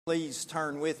Please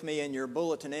turn with me in your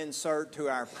bulletin insert to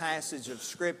our passage of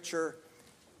Scripture.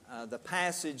 The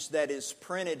passage that is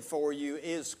printed for you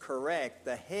is correct.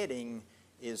 The heading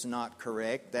is not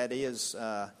correct. That is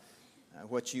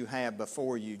what you have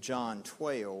before you, John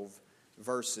 12,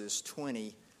 verses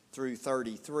 20 through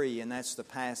 33. And that's the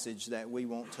passage that we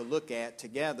want to look at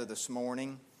together this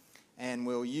morning. And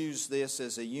we'll use this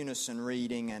as a unison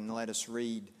reading, and let us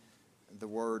read the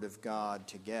Word of God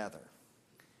together.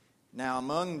 Now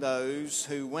among those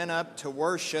who went up to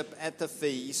worship at the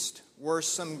feast were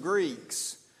some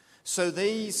Greeks. So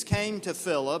these came to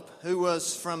Philip, who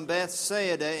was from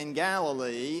Bethsaida in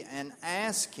Galilee, and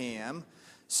asked him,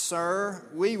 "Sir,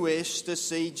 we wish to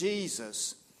see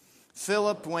Jesus."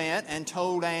 Philip went and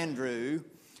told Andrew.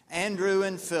 Andrew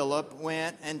and Philip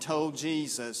went and told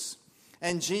Jesus.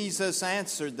 And Jesus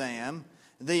answered them,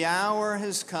 "The hour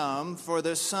has come for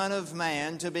the Son of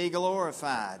Man to be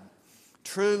glorified.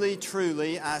 Truly,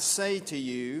 truly, I say to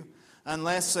you,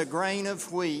 unless a grain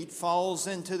of wheat falls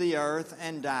into the earth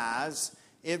and dies,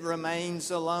 it remains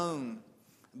alone.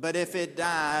 But if it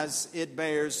dies, it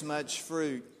bears much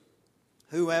fruit.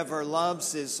 Whoever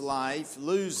loves his life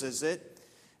loses it,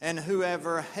 and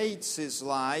whoever hates his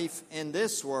life in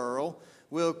this world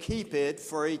will keep it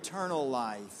for eternal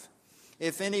life.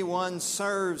 If anyone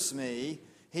serves me,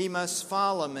 he must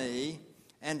follow me,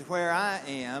 and where I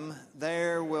am,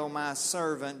 there will my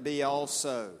servant be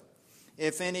also.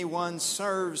 If anyone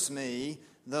serves me,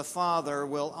 the Father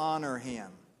will honor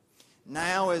him.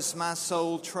 Now is my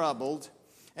soul troubled,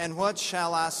 and what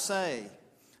shall I say?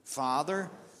 Father,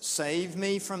 save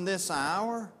me from this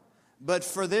hour? But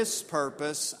for this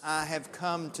purpose I have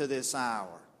come to this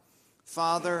hour.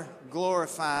 Father,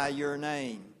 glorify your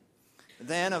name."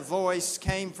 Then a voice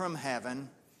came from heaven,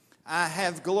 "I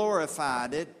have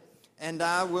glorified it, and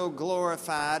I will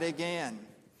glorify it again."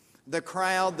 The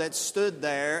crowd that stood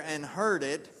there and heard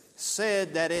it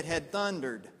said that it had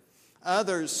thundered.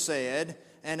 Others said,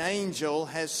 "An angel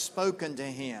has spoken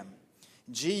to him."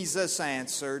 Jesus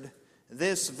answered,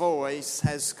 "This voice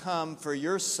has come for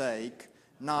your sake,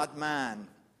 not mine.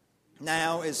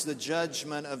 Now is the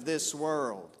judgment of this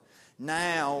world.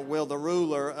 Now will the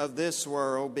ruler of this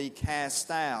world be cast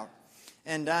out.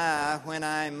 And I, when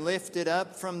I am lifted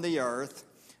up from the earth,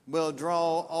 will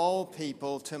draw all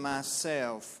people to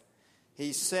myself."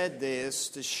 He said this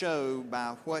to show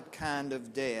by what kind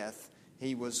of death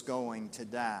he was going to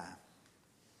die.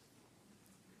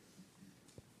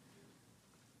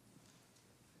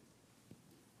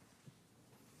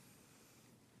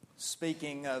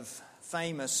 Speaking of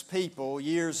famous people,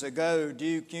 years ago,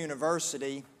 Duke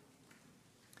University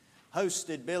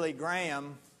hosted Billy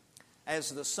Graham as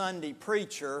the Sunday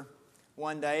preacher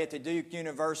one day at the Duke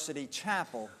University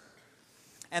Chapel.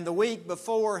 And the week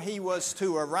before he was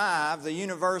to arrive, the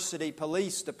University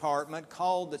Police Department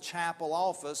called the chapel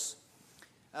office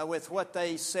with what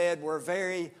they said were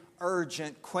very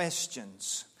urgent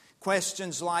questions.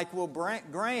 Questions like, will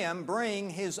Graham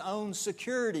bring his own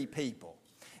security people?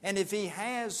 And if he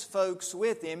has folks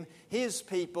with him, his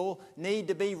people need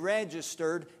to be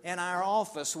registered in our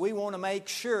office. We want to make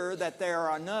sure that there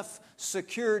are enough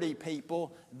security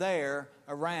people there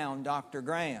around Dr.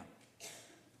 Graham.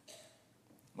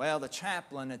 Well, the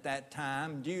chaplain at that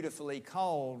time dutifully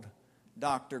called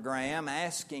Dr. Graham,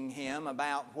 asking him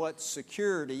about what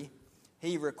security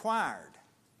he required.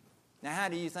 Now, how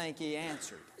do you think he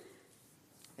answered?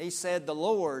 He said, "The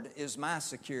Lord is my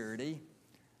security.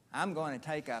 I'm going to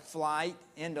take a flight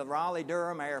into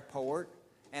Raleigh-Durham Airport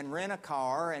and rent a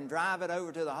car and drive it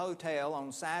over to the hotel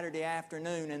on Saturday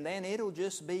afternoon, and then it'll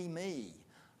just be me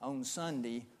on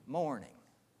Sunday morning."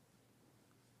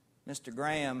 Mr.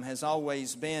 Graham has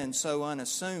always been so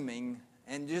unassuming,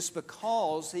 and just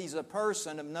because he's a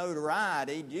person of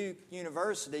notoriety, Duke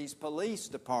University's police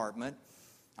department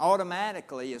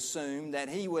automatically assumed that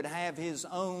he would have his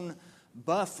own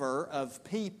buffer of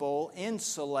people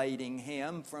insulating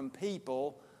him from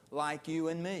people like you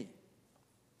and me.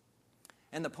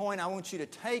 And the point I want you to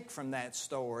take from that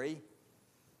story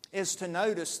is to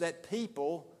notice that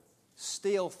people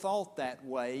still thought that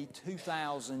way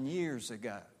 2,000 years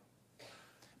ago.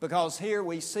 Because here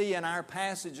we see in our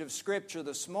passage of Scripture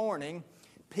this morning,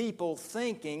 people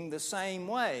thinking the same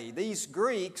way. These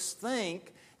Greeks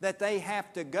think that they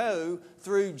have to go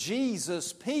through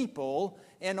Jesus' people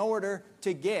in order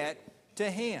to get to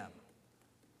Him.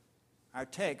 Our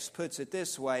text puts it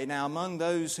this way: "Now among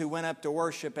those who went up to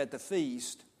worship at the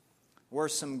feast were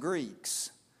some Greeks.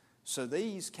 So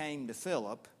these came to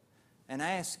Philip and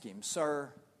asked him,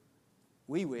 'Sir,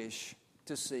 we wish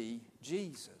to see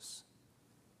Jesus.'"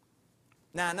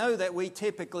 Now, I know that we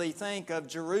typically think of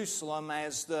Jerusalem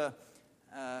as the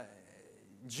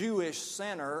Jewish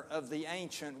center of the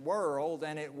ancient world,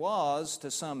 and it was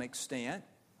to some extent.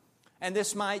 And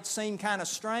this might seem kind of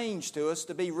strange to us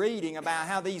to be reading about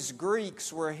how these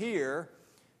Greeks were here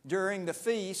during the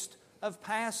feast of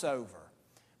Passover.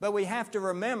 But we have to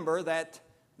remember that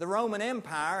the Roman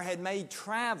Empire had made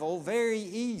travel very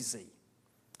easy.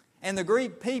 And the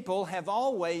Greek people have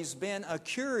always been a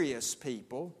curious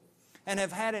people and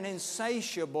have had an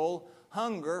insatiable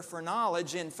hunger for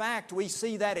knowledge. In fact, we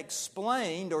see that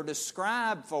explained or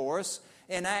described for us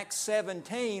in Acts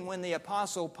 17 when the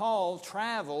Apostle Paul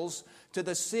travels to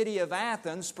the city of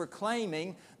Athens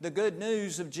proclaiming the good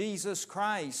news of Jesus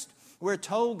Christ. We're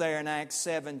told there in Acts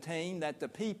 17 that the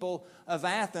people of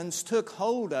Athens took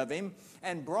hold of him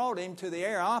and brought him to the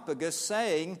Areopagus,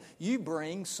 saying, "You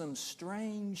bring some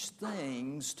strange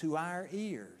things to our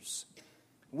ears.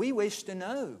 We wish to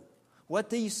know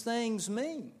what these things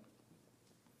mean."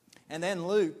 And then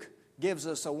Luke gives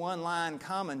us a one-line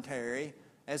commentary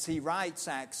as he writes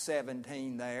Acts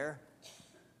 17 there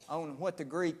on what the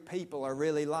Greek people are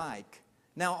really like.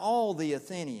 "Now all the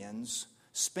Athenians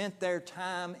spent their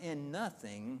time in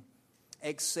nothing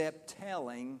except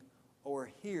telling or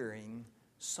hearing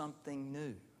something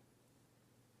new."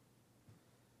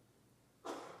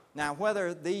 Now,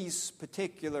 whether these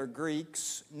particular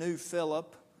Greeks knew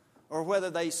Philip or whether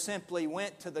they simply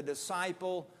went to the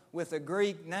disciple with a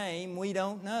Greek name, we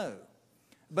don't know.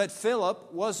 But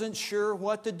Philip wasn't sure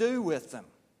what to do with them.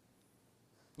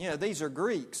 These are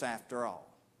Greeks after all.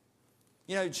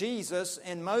 Jesus,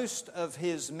 in most of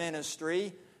his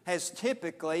ministry, has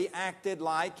typically acted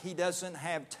like he doesn't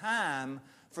have time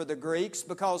for the Greeks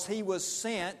because he was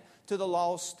sent to the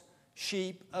lost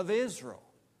sheep of Israel.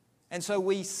 And so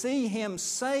we see him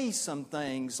say some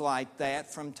things like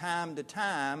that from time to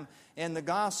time in the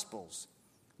Gospels.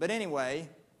 But anyway,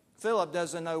 Philip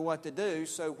doesn't know what to do,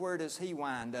 so where does he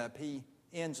wind up? He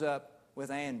ends up with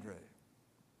Andrew.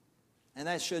 And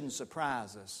that shouldn't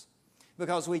surprise us,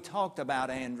 because we talked about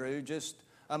Andrew just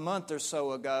a month or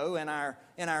so ago in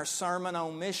our sermon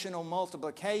on missional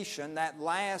multiplication, that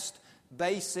last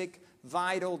basic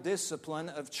vital discipline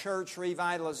of church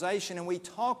revitalization. And we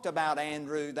talked about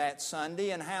Andrew that Sunday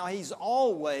and how he's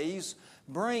always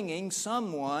bringing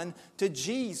someone to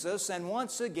Jesus. And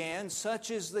once again, such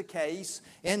is the case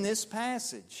in this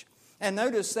passage. And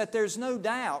notice that there's no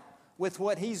doubt with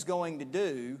what he's going to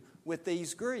do with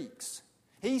these Greeks.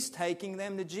 He's taking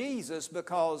them to Jesus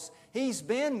because he's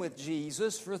been with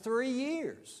Jesus for 3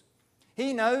 years.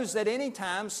 He knows that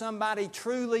anytime somebody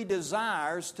truly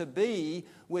desires to be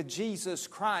with Jesus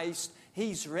Christ,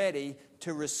 he's ready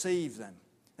to receive them.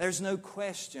 There's no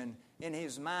question in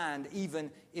his mind,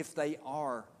 even if they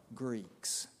are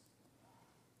Greeks.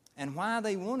 And why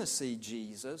they want to see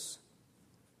Jesus,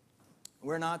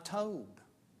 we're not told.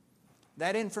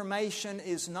 That information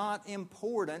is not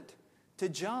important to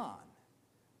John.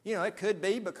 It could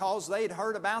be because they'd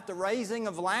heard about the raising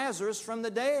of Lazarus from the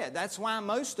dead. That's why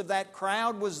most of that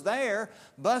crowd was there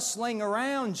bustling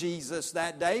around Jesus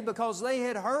that day, because they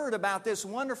had heard about this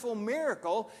wonderful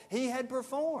miracle he had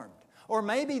performed. Or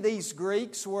maybe these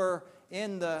Greeks were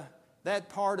in that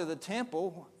part of the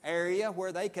temple area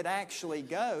where they could actually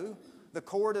go, the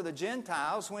court of the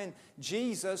Gentiles, when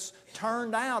Jesus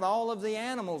turned out all of the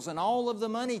animals and all of the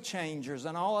money changers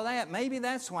and all of that. Maybe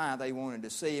that's why they wanted to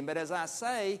see him. But as I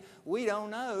say, we don't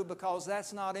know, because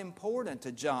that's not important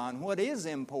to John. What is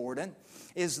important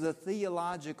is the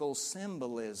theological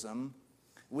symbolism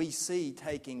we see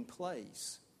taking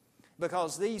place.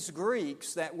 Because these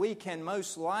Greeks that we can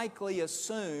most likely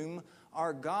assume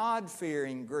are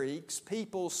God-fearing Greeks,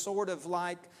 people sort of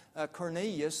like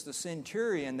Cornelius, the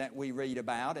centurion that we read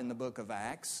about in the book of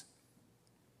Acts.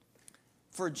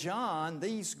 For John,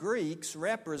 these Greeks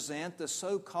represent the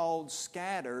so-called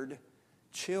scattered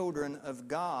children of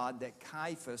God that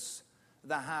Caiaphas,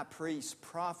 the high priest,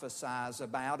 prophesies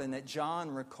about and that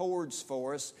John records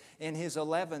for us in his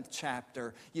 11th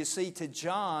chapter. You see, to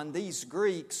John, these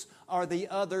Greeks are the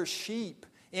other sheep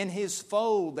in his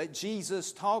fold that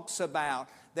Jesus talks about,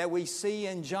 that we see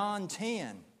in John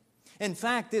 10. In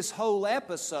fact, this whole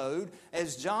episode,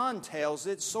 as John tells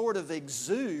it, sort of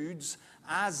exudes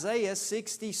Isaiah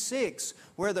 66,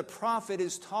 where the prophet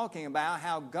is talking about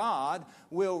how God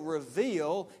will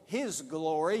reveal His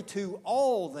glory to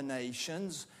all the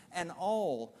nations and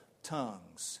all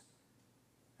tongues.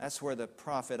 That's where the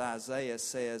prophet Isaiah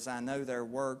says, "I know their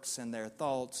works and their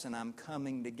thoughts, and I'm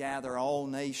coming to gather all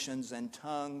nations and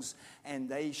tongues, and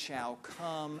they shall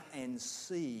come and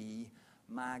see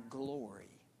my glory."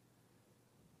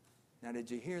 Now, did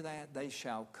you hear that? They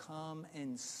shall come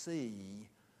and see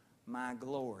my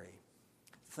glory.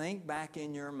 think back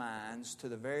in your minds to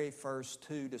the very first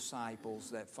two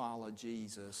disciples that followed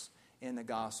Jesus in the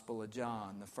Gospel of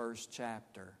John, the first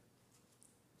chapter.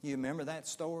 You remember that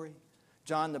story?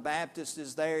 John the Baptist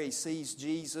is there. He sees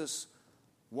Jesus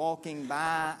walking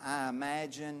by, I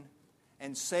imagine,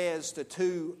 and says to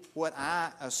two, what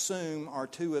I assume are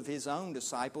two of his own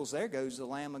disciples, there goes the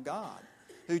Lamb of God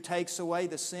who takes away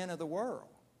the sin of the world.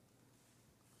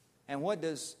 And what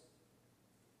do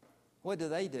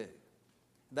they do?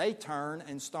 They turn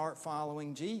and start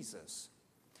following Jesus.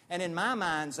 And in my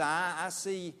mind's eye, I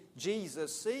see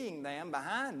Jesus seeing them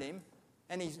behind him,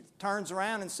 and he turns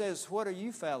around and says, "What are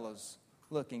you fellas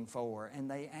looking for?" And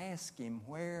they ask him,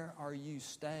 "Where are you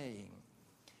staying?"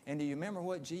 And do you remember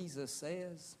what Jesus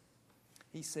says?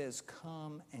 He says,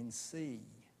 "Come and see."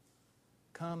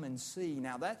 Come and see.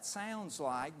 Now that sounds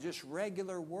like just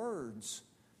regular words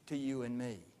to you and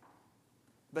me.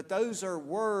 But those are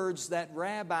words that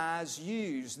rabbis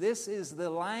use. This is the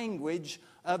language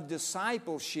of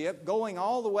discipleship going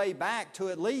all the way back to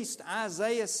at least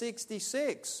Isaiah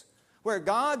 66, where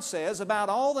God says about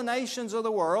all the nations of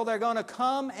the world, they're going to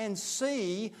come and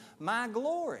see my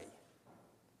glory.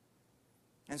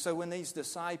 And so when these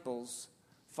disciples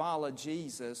follow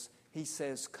Jesus, he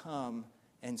says, "Come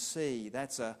and see."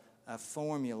 That's a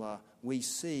formula we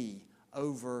see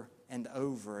over and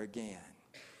over again.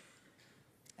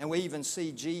 And we even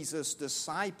see Jesus'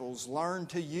 disciples learn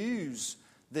to use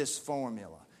this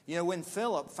formula. You know, when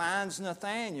Philip finds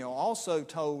Nathanael, also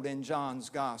told in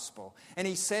John's Gospel, and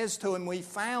he says to him, "We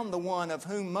found the one of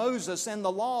whom Moses and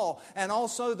the law and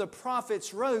also the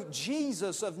prophets wrote,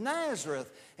 Jesus of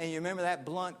Nazareth." And you remember that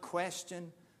blunt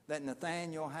question that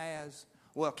Nathanael has?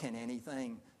 Well, can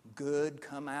anything good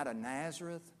come out of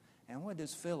Nazareth? And what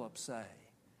does Philip say?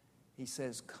 He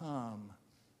says, "Come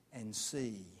and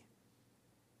see."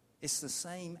 It's the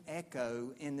same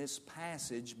echo in this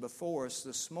passage before us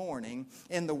this morning.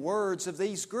 In the words of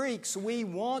these Greeks, we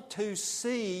want to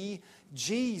see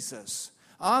Jesus.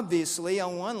 Obviously,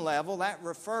 on one level, that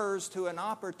refers to an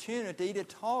opportunity to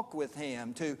talk with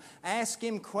Him, to ask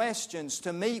Him questions,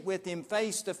 to meet with Him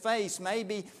face to face,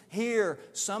 maybe hear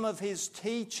some of His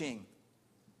teaching.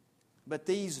 But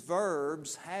these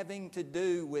verbs having to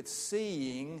do with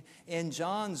seeing in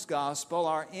John's Gospel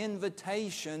are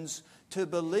invitations to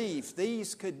belief.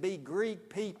 These could be Greek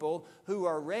people who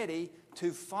are ready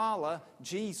to follow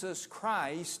Jesus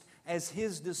Christ as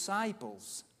His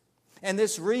disciples. And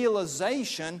this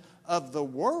realization of the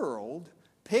world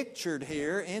pictured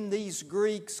here in these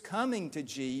Greeks coming to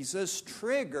Jesus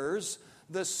triggers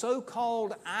the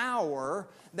so-called hour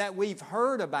that we've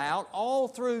heard about all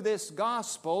through this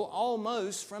gospel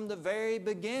almost from the very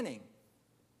beginning.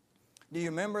 Do you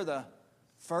remember the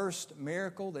first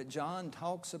miracle that John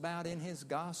talks about in his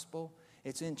gospel?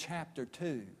 It's in chapter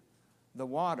 2. The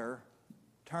water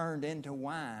turned into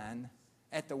wine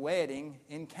at the wedding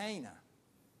in Cana.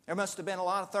 There must have been a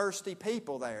lot of thirsty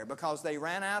people there because they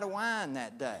ran out of wine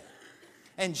that day.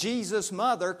 And Jesus'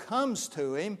 mother comes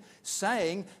to him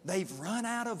saying, "They've run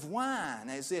out of wine,"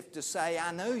 as if to say,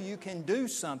 "I know you can do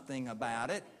something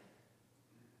about it."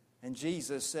 And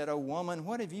Jesus said, "Oh woman,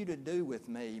 what have you to do with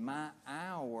me? My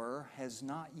hour has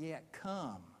not yet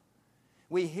come."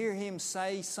 We hear him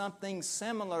say something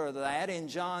similar to that in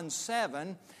John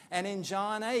 7 and in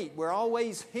John 8. We're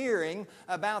always hearing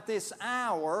about this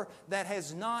hour that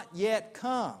has not yet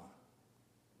come.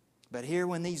 But here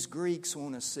when these Greeks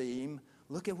want to see him,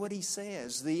 look at what he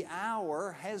says. The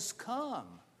hour has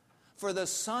come for the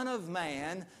Son of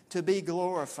Man to be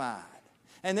glorified.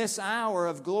 And this hour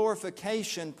of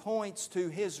glorification points to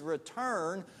His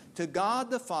return to God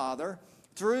the Father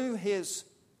through His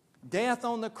death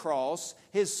on the cross,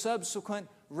 His subsequent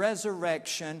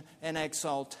resurrection and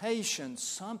exaltation.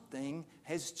 Something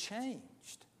has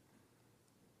changed.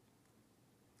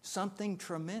 Something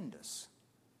tremendous.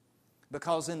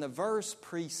 Because in the verse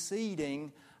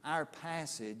preceding our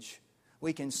passage,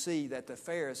 we can see that the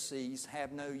Pharisees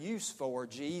have no use for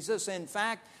Jesus. In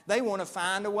fact, they want to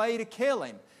find a way to kill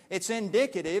Him. It's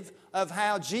indicative of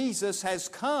how Jesus has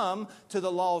come to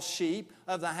the lost sheep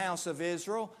of the house of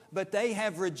Israel, but they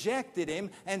have rejected Him,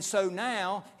 and so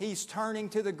now He's turning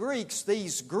to the Greeks.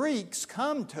 These Greeks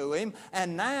come to Him,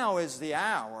 and now is the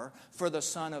hour for the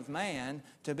Son of Man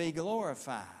to be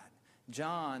glorified.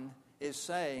 John is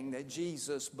saying that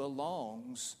Jesus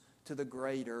belongs to the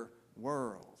greater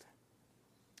world.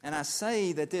 And I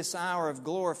say that this hour of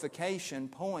glorification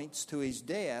points to His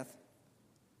death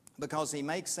because He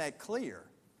makes that clear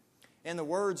in the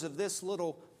words of this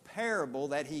little parable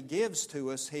that He gives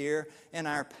to us here in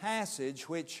our passage,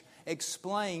 which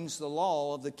explains the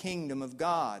law of the kingdom of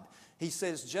God. He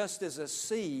says, just as a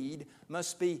seed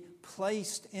must be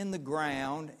placed in the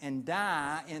ground and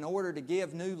die in order to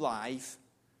give new life,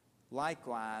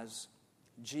 likewise,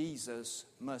 Jesus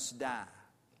must die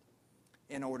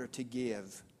in order to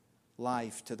give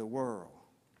life to the world.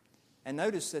 And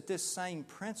notice that this same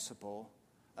principle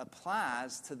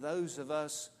applies to those of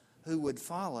us who would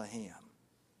follow Him.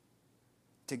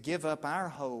 To give up our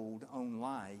hold on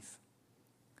life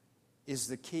is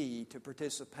the key to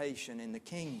participation in the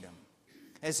kingdom.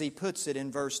 As he puts it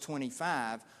in verse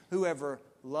 25, whoever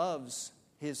loves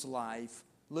his life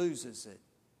loses it.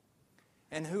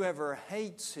 And whoever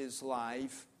hates his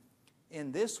life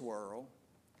in this world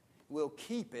will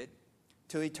keep it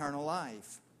to eternal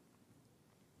life.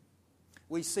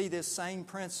 We see this same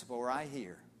principle right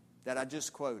here that I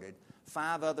just quoted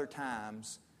 5 other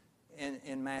times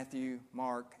in Matthew,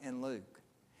 Mark, and Luke.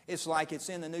 It's like it's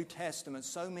in the New Testament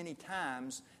so many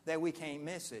times that we can't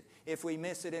miss it. If we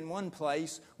miss it in one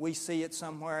place, we see it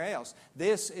somewhere else.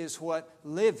 This is what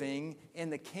living in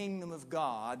the kingdom of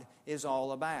God is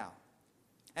all about.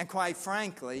 And quite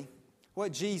frankly,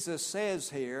 what Jesus says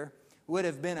here would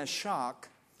have been a shock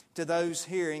to those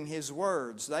hearing His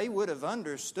words. They would have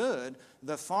understood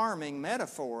the farming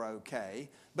metaphor okay,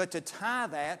 but to tie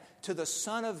that to the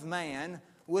Son of Man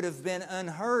would have been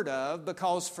unheard of,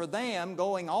 because for them,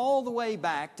 going all the way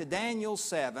back to Daniel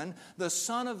 7, the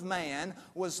Son of Man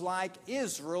was like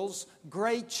Israel's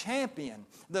great champion.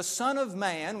 The Son of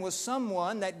Man was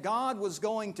someone that God was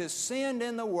going to send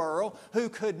in the world who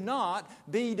could not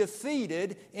be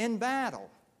defeated in battle.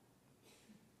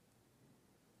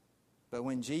 But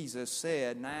when Jesus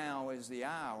said, now is the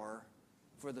hour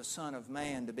for the Son of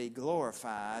Man to be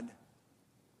glorified,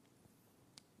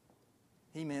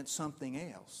 He meant something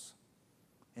else,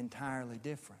 entirely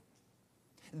different.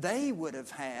 They would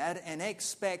have had an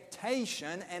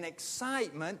expectation and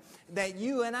excitement that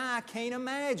you and I can't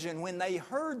imagine when they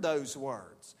heard those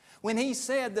words. When He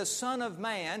said, the Son of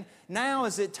Man, now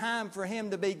is it time for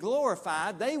Him to be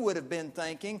glorified, they would have been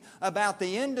thinking about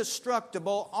the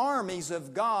indestructible armies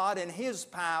of God and His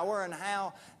power and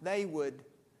how they would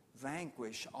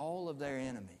vanquish all of their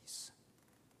enemies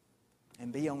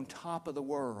and be on top of the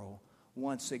world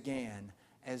once again,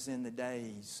 as in the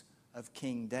days of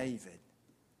King David.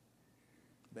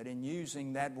 But in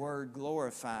using that word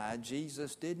glorified,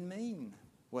 Jesus didn't mean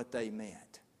what they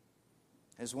meant.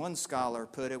 As one scholar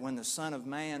put it, when the Son of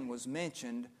Man was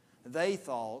mentioned, they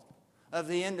thought of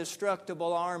the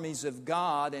indestructible armies of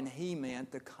God, and He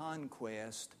meant the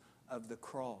conquest of the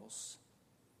cross.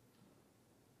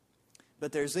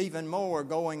 But there's even more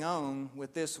going on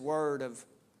with this word of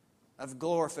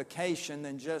glorification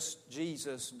than just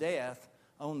Jesus' death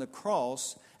on the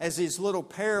cross. As his little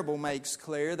parable makes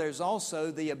clear, there's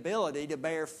also the ability to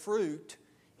bear fruit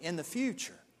in the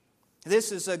future.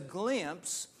 This is a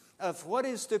glimpse of what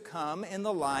is to come in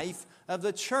the life of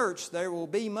the church. There will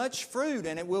be much fruit,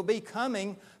 and it will be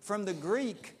coming from the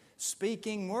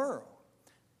Greek-speaking world.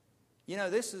 You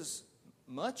know, this is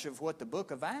much of what the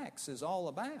book of Acts is all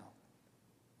about.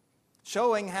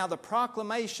 Showing how the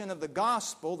proclamation of the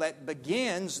gospel that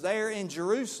begins there in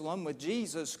Jerusalem with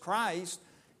Jesus Christ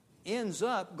ends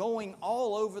up going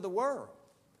all over the world.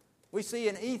 We see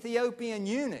an Ethiopian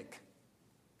eunuch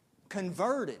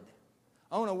converted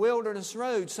on a wilderness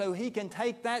road so he can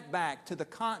take that back to the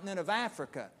continent of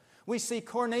Africa. We see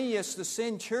Cornelius the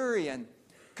centurion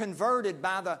converted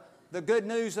by the good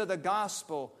news of the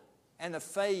gospel and the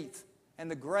faith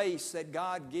and the grace that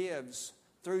God gives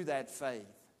through that faith,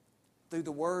 through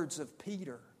the words of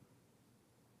Peter.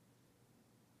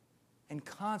 And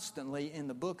constantly in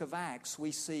the book of Acts,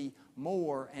 we see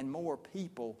more and more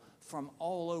people from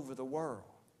all over the world.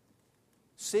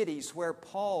 Cities where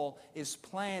Paul is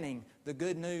planning the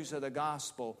good news of the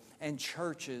gospel, and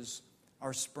churches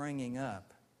are springing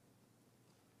up.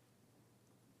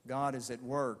 God is at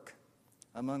work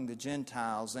among the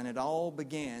Gentiles, and it all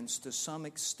begins to some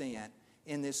extent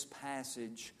in this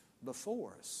passage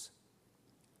before us.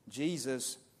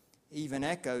 Jesus even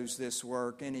echoes this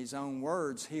work in His own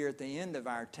words here at the end of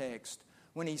our text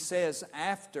when He says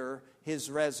after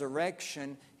His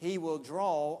resurrection, He will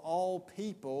draw all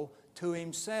people to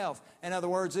Himself. In other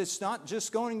words, it's not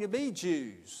just going to be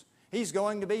Jews. He's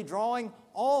going to be drawing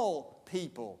all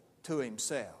people to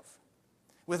Himself.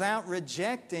 Without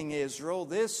rejecting Israel,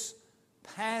 this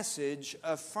passage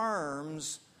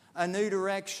affirms a new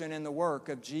direction in the work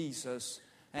of Jesus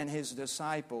and His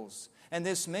disciples. And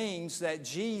this means that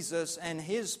Jesus and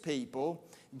His people,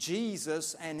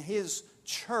 Jesus and His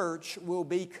church will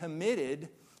be committed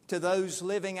to those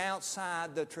living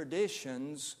outside the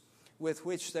traditions with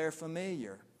which they're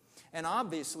familiar. And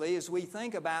obviously, as we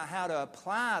think about how to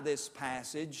apply this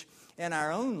passage in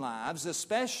our own lives,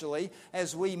 especially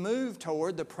as we move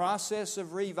toward the process of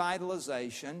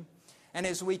revitalization, and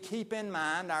as we keep in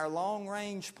mind our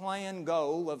long-range plan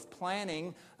goal of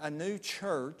planting a new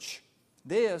church,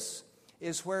 this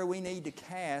is where we need to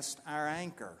cast our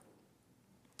anchor.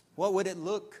 What would it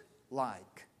look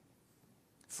like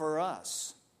for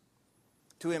us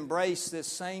to embrace this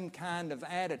same kind of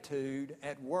attitude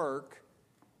at work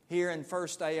here in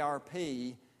First ARP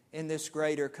in this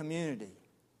greater community?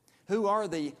 Who are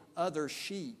the other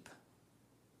sheep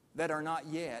that are not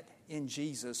yet in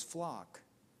Jesus' flock?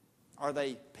 Are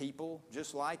they people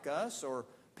just like us, or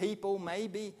people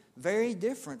maybe very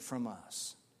different from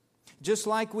us? Just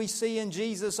like we see in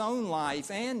Jesus' own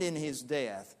life and in His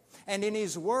death and in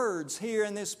His words here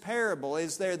in this parable,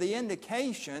 is there the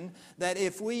indication that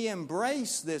if we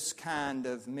embrace this kind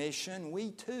of mission,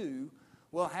 we too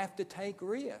will have to take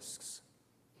risks.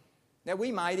 That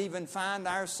we might even find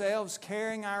ourselves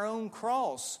carrying our own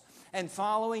cross and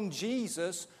following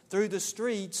Jesus through the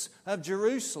streets of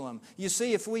Jerusalem. You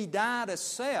see, if we die to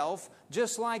self,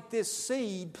 just like this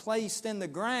seed placed in the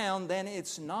ground, then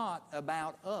it's not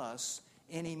about us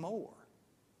anymore.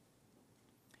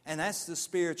 And that's the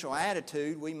spiritual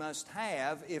attitude we must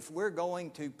have if we're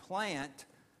going to plant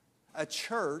a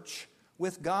church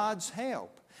with God's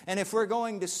help. And if we're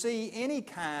going to see any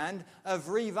kind of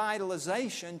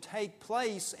revitalization take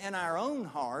place in our own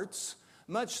hearts,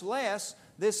 much less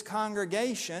this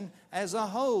congregation as a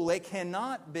whole, it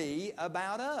cannot be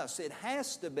about us. It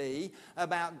has to be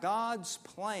about God's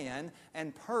plan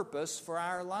and purpose for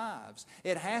our lives.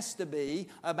 It has to be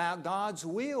about God's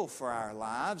will for our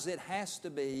lives. It has to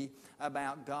be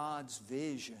about God's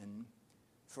vision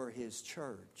for His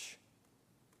church.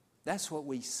 That's what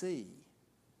we see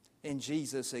in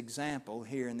Jesus' example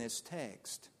here in this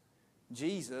text.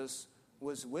 Jesus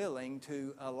was willing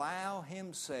to allow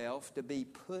Himself to be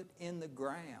put in the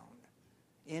ground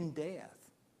in death,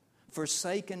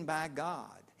 forsaken by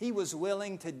God. He was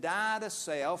willing to die to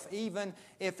self, even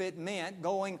if it meant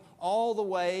going all the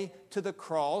way to the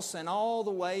cross and all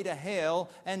the way to hell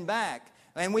and back.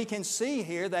 And we can see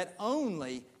here that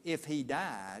only if He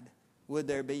died would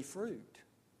there be fruit.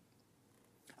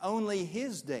 Only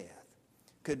His death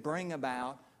could bring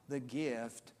about the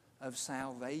gift of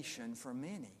salvation for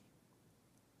many.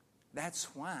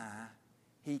 That's why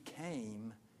He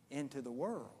came into the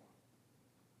world.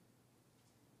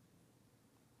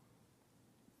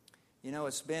 You know,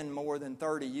 it's been more than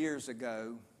 30 years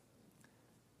ago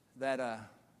that a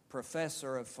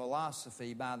professor of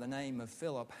philosophy by the name of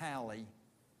Philip Halley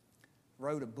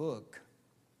wrote a book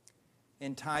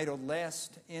entitled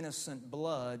 "Lest Innocent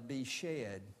Blood Be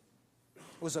Shed." It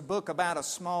was a book about a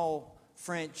small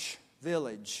French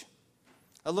village,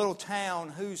 a little town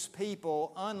whose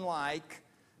people, unlike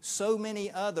so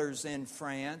many others in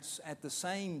France at the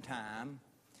same time,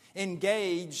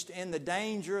 engaged in the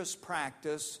dangerous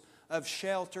practice of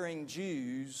sheltering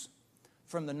Jews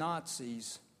from the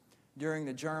Nazis during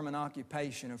the German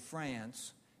occupation of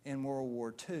France in World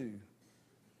War II.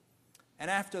 And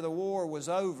after the war was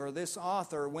over, this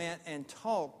author went and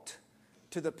talked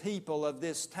to the people of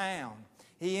this town.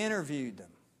 He interviewed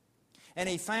them, and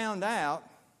he found out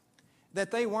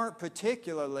that they weren't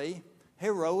particularly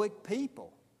heroic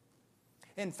people.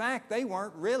 In fact, they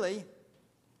weren't really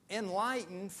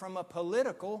enlightened from a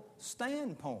political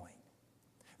standpoint.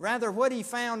 Rather, what he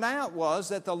found out was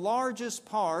that the largest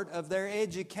part of their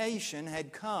education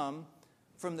had come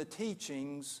from the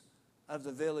teachings of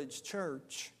the village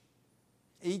church.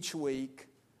 Each week,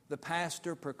 the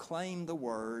pastor proclaimed the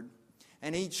Word,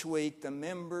 and each week the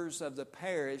members of the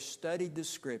parish studied the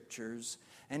Scriptures,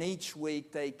 and each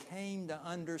week they came to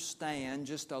understand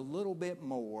just a little bit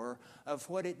more of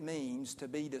what it means to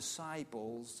be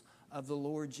disciples of the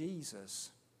Lord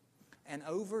Jesus. And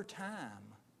over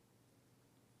time,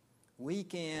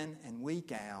 week in and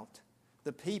week out,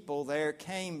 the people there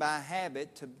came by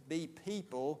habit to be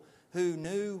people who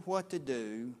knew what to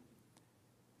do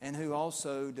and who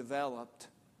also developed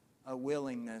a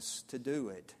willingness to do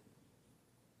it.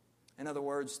 In other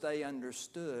words, they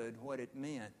understood what it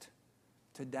meant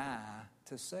to die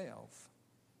to self.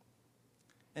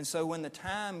 And so when the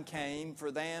time came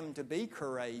for them to be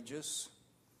courageous,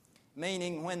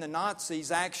 meaning when the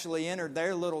Nazis actually entered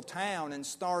their little town and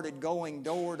started going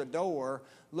door to door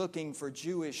looking for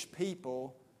Jewish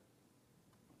people,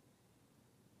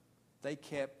 they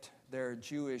kept their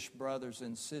Jewish brothers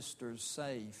and sisters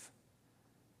safe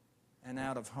and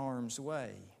out of harm's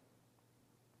way.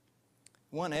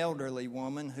 One elderly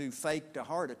woman who faked a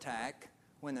heart attack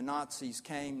when the Nazis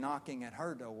came knocking at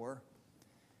her door,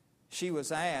 she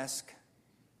was asked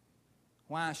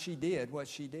why she did what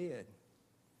she did.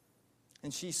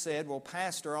 And she said, well,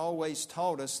 Pastor always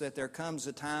taught us that there comes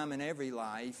a time in every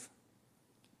life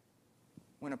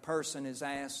when a person is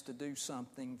asked to do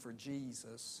something for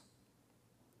Jesus.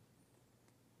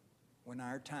 When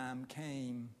our time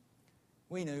came,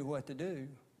 we knew what to do.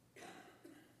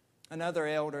 Another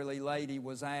elderly lady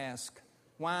was asked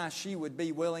why she would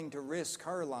be willing to risk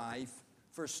her life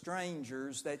for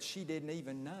strangers that she didn't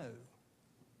even know.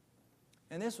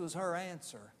 And this was her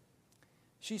answer.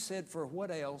 She said, for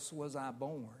what else was I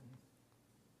born?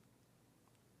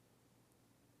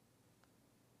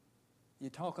 You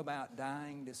talk about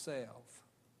dying to self.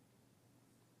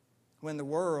 When the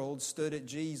world stood at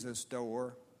Jesus'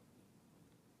 door,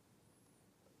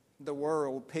 the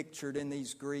world pictured in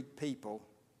these Greek people,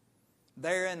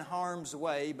 they're in harm's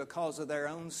way because of their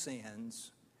own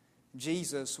sins.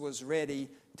 Jesus was ready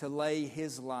to lay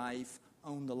His life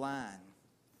on the line.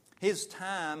 His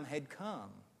time had come.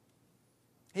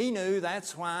 He knew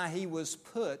that's why He was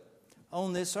put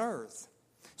on this earth,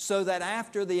 so that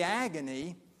after the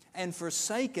agony and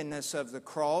forsakenness of the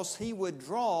cross, He would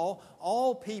draw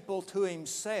all people to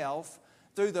Himself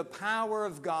through the power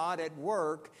of God at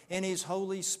work in His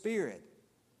Holy Spirit.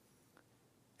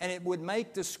 And it would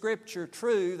make the Scripture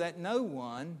true that no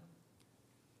one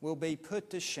will be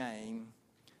put to shame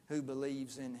who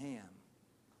believes in Him.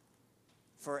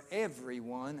 For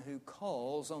everyone who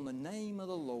calls on the name of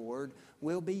the Lord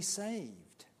will be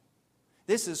saved.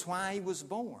 This is why He was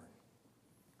born.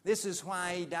 This is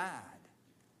why He died.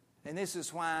 And this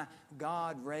is why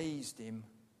God raised Him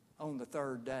on the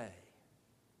third day.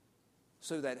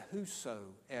 So that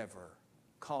whosoever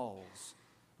calls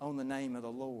on the name of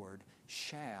the Lord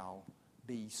shall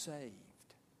be saved.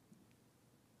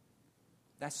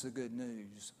 That's the good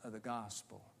news of the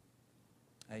gospel.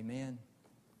 Amen.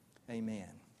 Amen.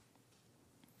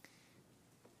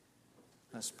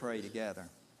 Let's pray together.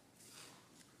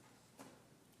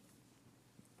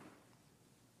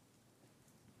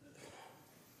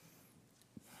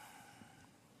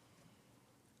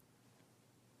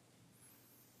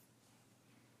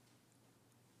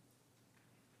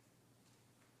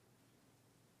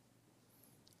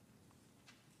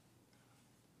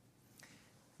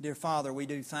 Dear Father, we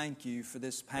do thank You for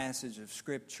this passage of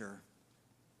Scripture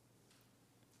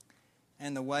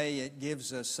and the way it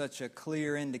gives us such a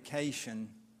clear indication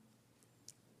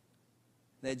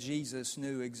that Jesus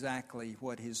knew exactly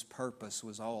what His purpose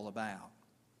was all about.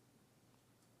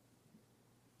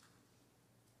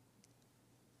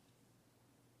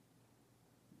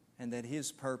 And that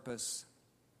His purpose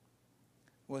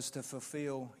was to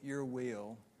fulfill Your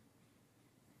will,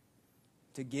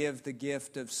 to give the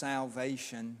gift of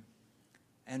salvation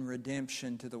and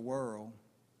redemption to the world.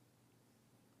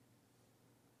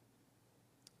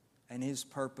 And His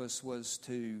purpose was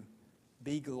to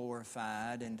be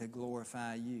glorified and to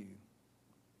glorify You.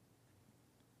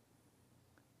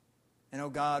 And, oh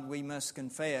God, we must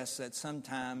confess that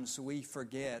sometimes we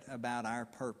forget about our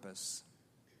purpose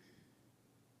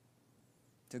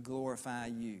to glorify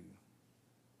You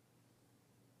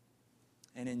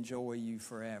and enjoy You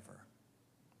forever.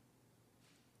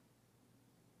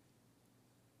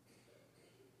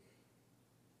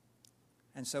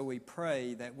 And so we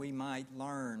pray that we might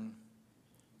learn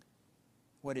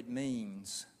what it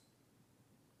means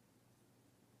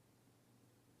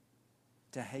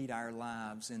to hate our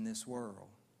lives in this world.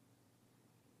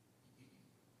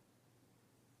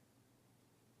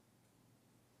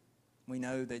 We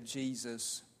know that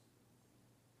Jesus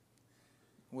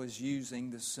was using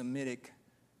the Semitic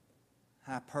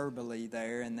hyperbole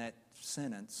there in that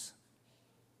sentence.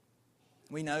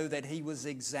 We know that He was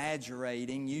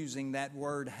exaggerating using that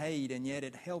word hate, and yet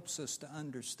it helps us to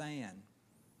understand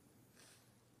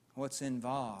what's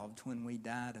involved when we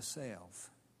die to self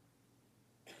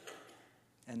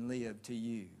and live to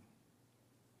You.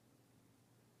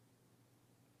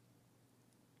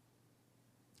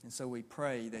 And so we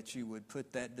pray that You would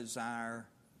put that desire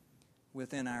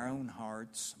within our own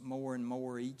hearts more and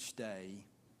more each day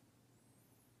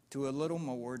to a little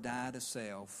more die to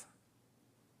self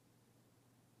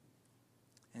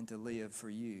and to live for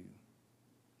You.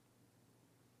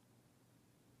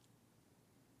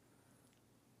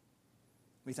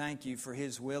 We thank You for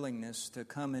His willingness to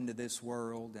come into this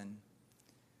world and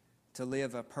to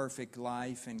live a perfect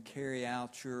life and carry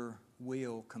out Your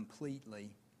will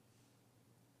completely,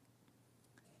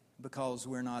 because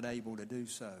we're not able to do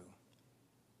so.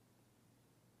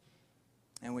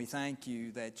 And we thank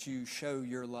You that You show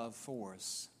Your love for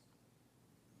us,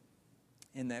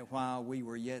 in that while we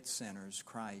were yet sinners,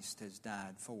 Christ has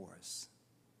died for us.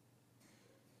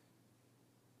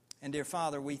 And dear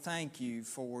Father, we thank you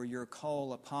for your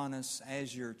call upon us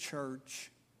as your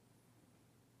church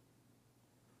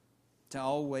to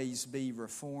always be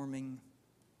reforming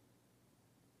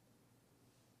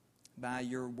by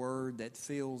your word that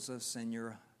fills us and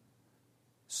your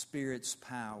Spirit's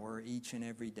power each and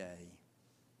every day.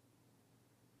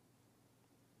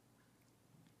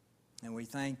 And we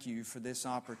thank you for this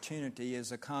opportunity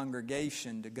as a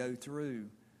congregation to go through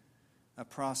a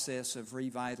process of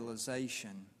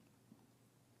revitalization.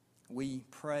 We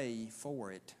pray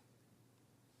for it.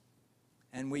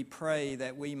 And we pray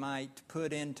that we might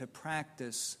put into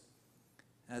practice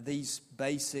these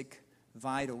basic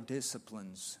vital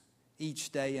disciplines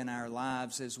each day in our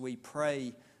lives as we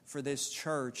pray for this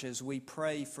church, as we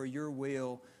pray for your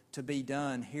will to be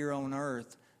done here on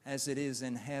earth as it is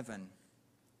in heaven.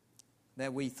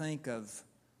 That we think of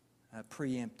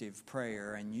preemptive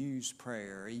prayer and use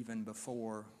prayer even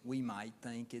before we might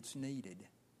think it's needed.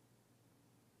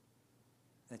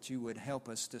 That you would help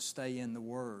us to stay in the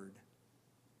Word.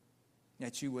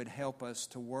 That you would help us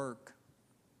to work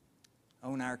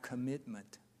on our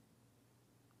commitment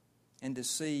and to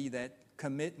see that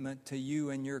commitment to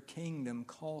you and your kingdom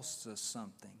costs us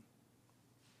something.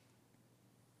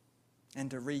 And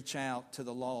to reach out to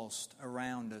the lost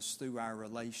around us through our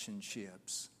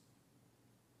relationships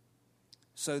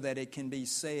so that it can be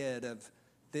said of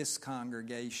this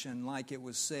congregation like it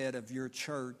was said of your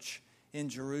church in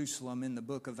Jerusalem in the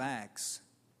book of Acts,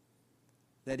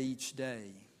 that each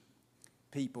day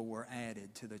people were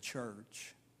added to the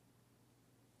church.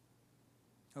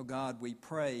 Oh God, we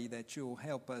pray that you'll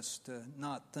help us to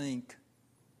not think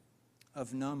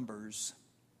of numbers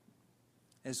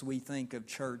as we think of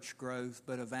church growth,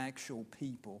 but of actual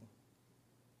people.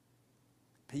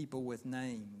 People with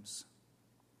names.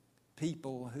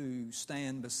 People who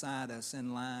stand beside us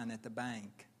in line at the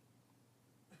bank.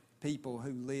 People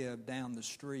who live down the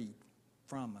street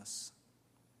from us.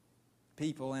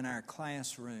 People in our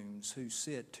classrooms who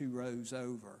sit 2 rows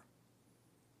over.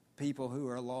 People who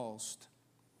are lost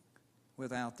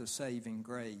without the saving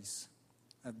grace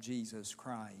of Jesus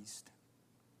Christ.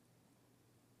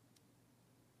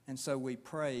 And so we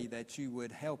pray that you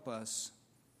would help us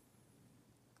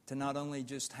to not only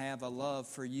just have a love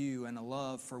for you and a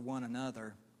love for one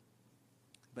another,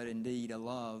 but indeed a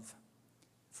love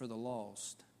for the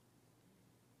lost.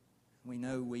 We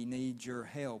know we need your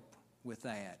help with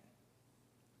that,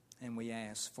 and we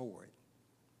ask for it.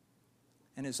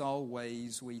 And as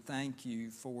always, we thank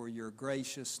you for your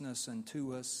graciousness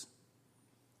unto us,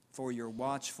 for your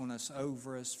watchfulness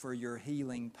over us, for your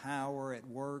healing power at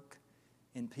work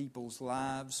in people's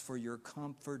lives, for your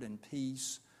comfort and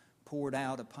peace poured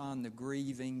out upon the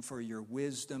grieving, for your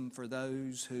wisdom for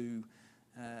those who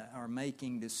are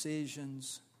making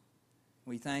decisions.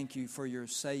 We thank you for your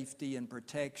safety and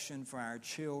protection for our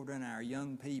children, our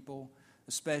young people,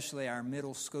 especially our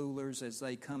middle schoolers as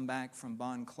they come back from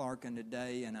Bon Clarkin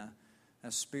today in a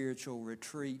spiritual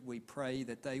retreat. We pray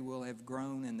that they will have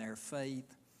grown in their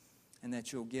faith and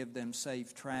that you'll give them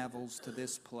safe travels to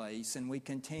this place. And we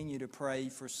continue to pray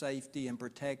for safety and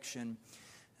protection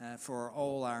for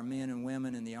all our men and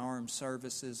women in the armed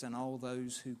services and all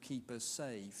those who keep us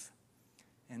safe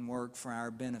and work for our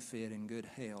benefit and good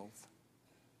health.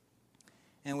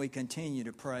 And we continue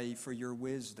to pray for your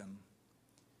wisdom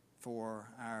for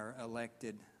our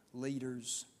elected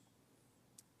leaders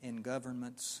in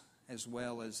governments as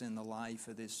well as in the life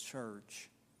of this church.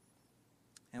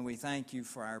 And we thank you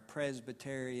for our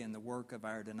presbytery and the work of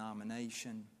our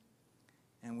denomination.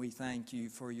 And we thank you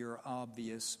for your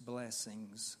obvious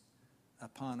blessings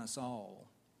upon us all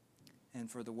and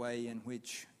for the way in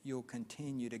which you'll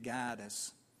continue to guide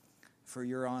us for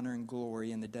your honor and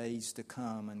glory in the days to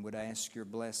come, and would ask your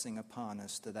blessing upon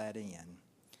us to that end.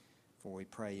 For we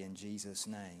pray in Jesus'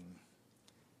 name.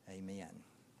 Amen.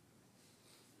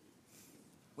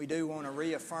 We do want to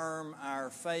reaffirm our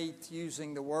faith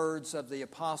using the words of the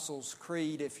Apostles'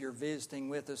 Creed. If you're visiting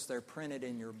with us, they're printed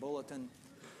in your bulletin.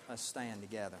 Let's stand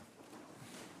together.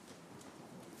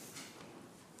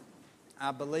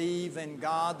 I believe in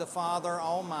God the Father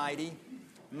Almighty,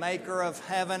 maker of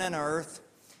heaven and earth,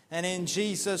 and in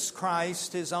Jesus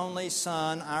Christ, His only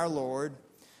Son, our Lord,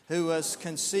 who was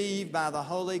conceived by the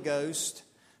Holy Ghost,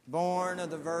 born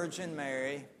of the Virgin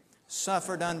Mary,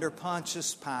 suffered under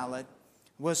Pontius Pilate,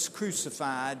 was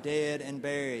crucified, dead, and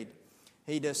buried.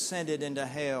 He descended into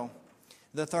hell.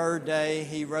 The third day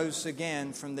He rose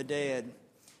again from the dead.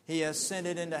 He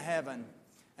ascended into heaven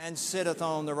and sitteth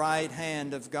on the right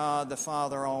hand of God the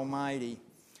Father Almighty.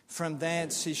 From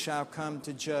thence He shall come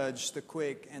to judge the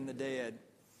quick and the dead.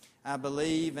 I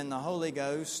believe in the Holy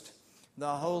Ghost,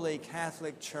 the Holy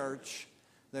Catholic Church,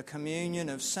 the communion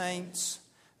of saints,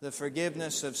 the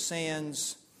forgiveness of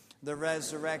sins, the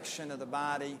resurrection of the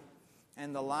body,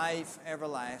 and the life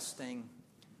everlasting.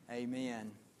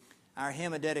 Amen. Our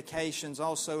hymn of dedications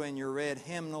also in your red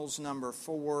hymnals, number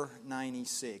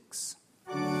 496.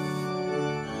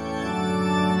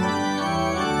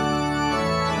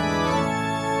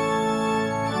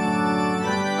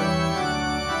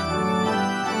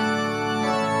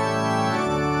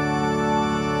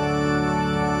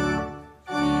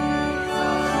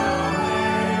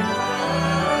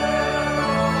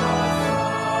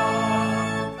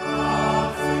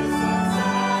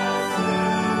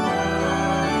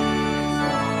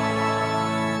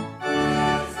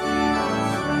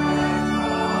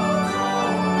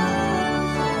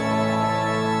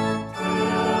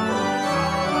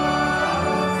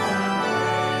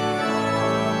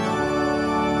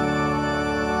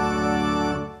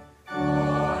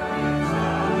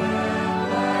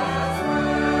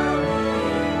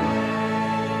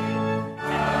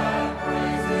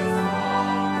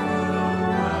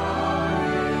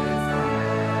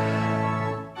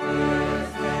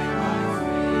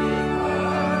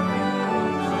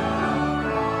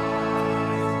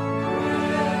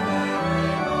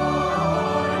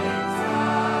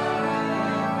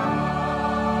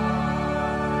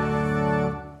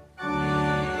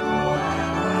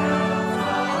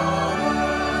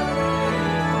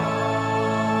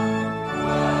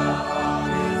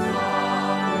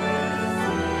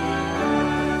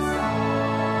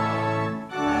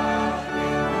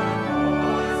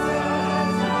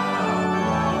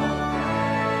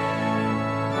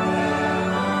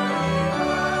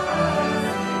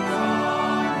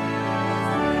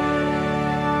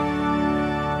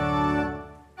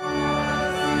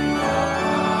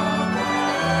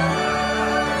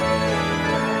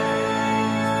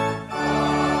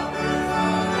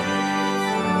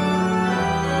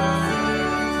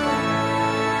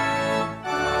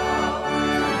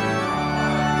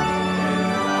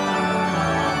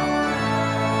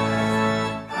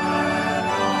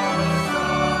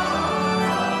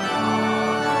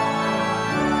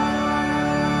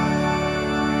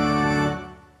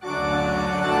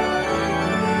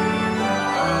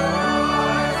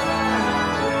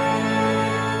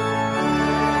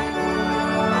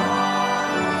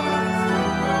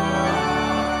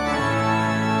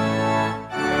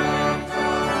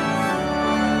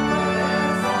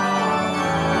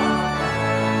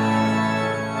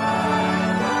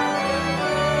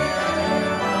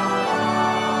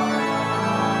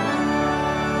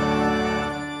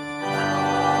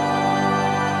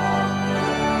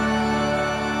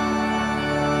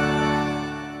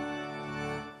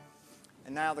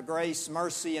 The grace,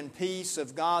 mercy, and peace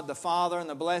of God the Father and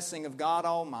the blessing of God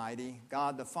Almighty,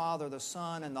 God the Father, the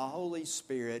Son, and the Holy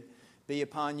Spirit be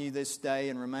upon you this day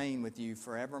and remain with you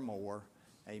forevermore.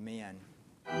 Amen.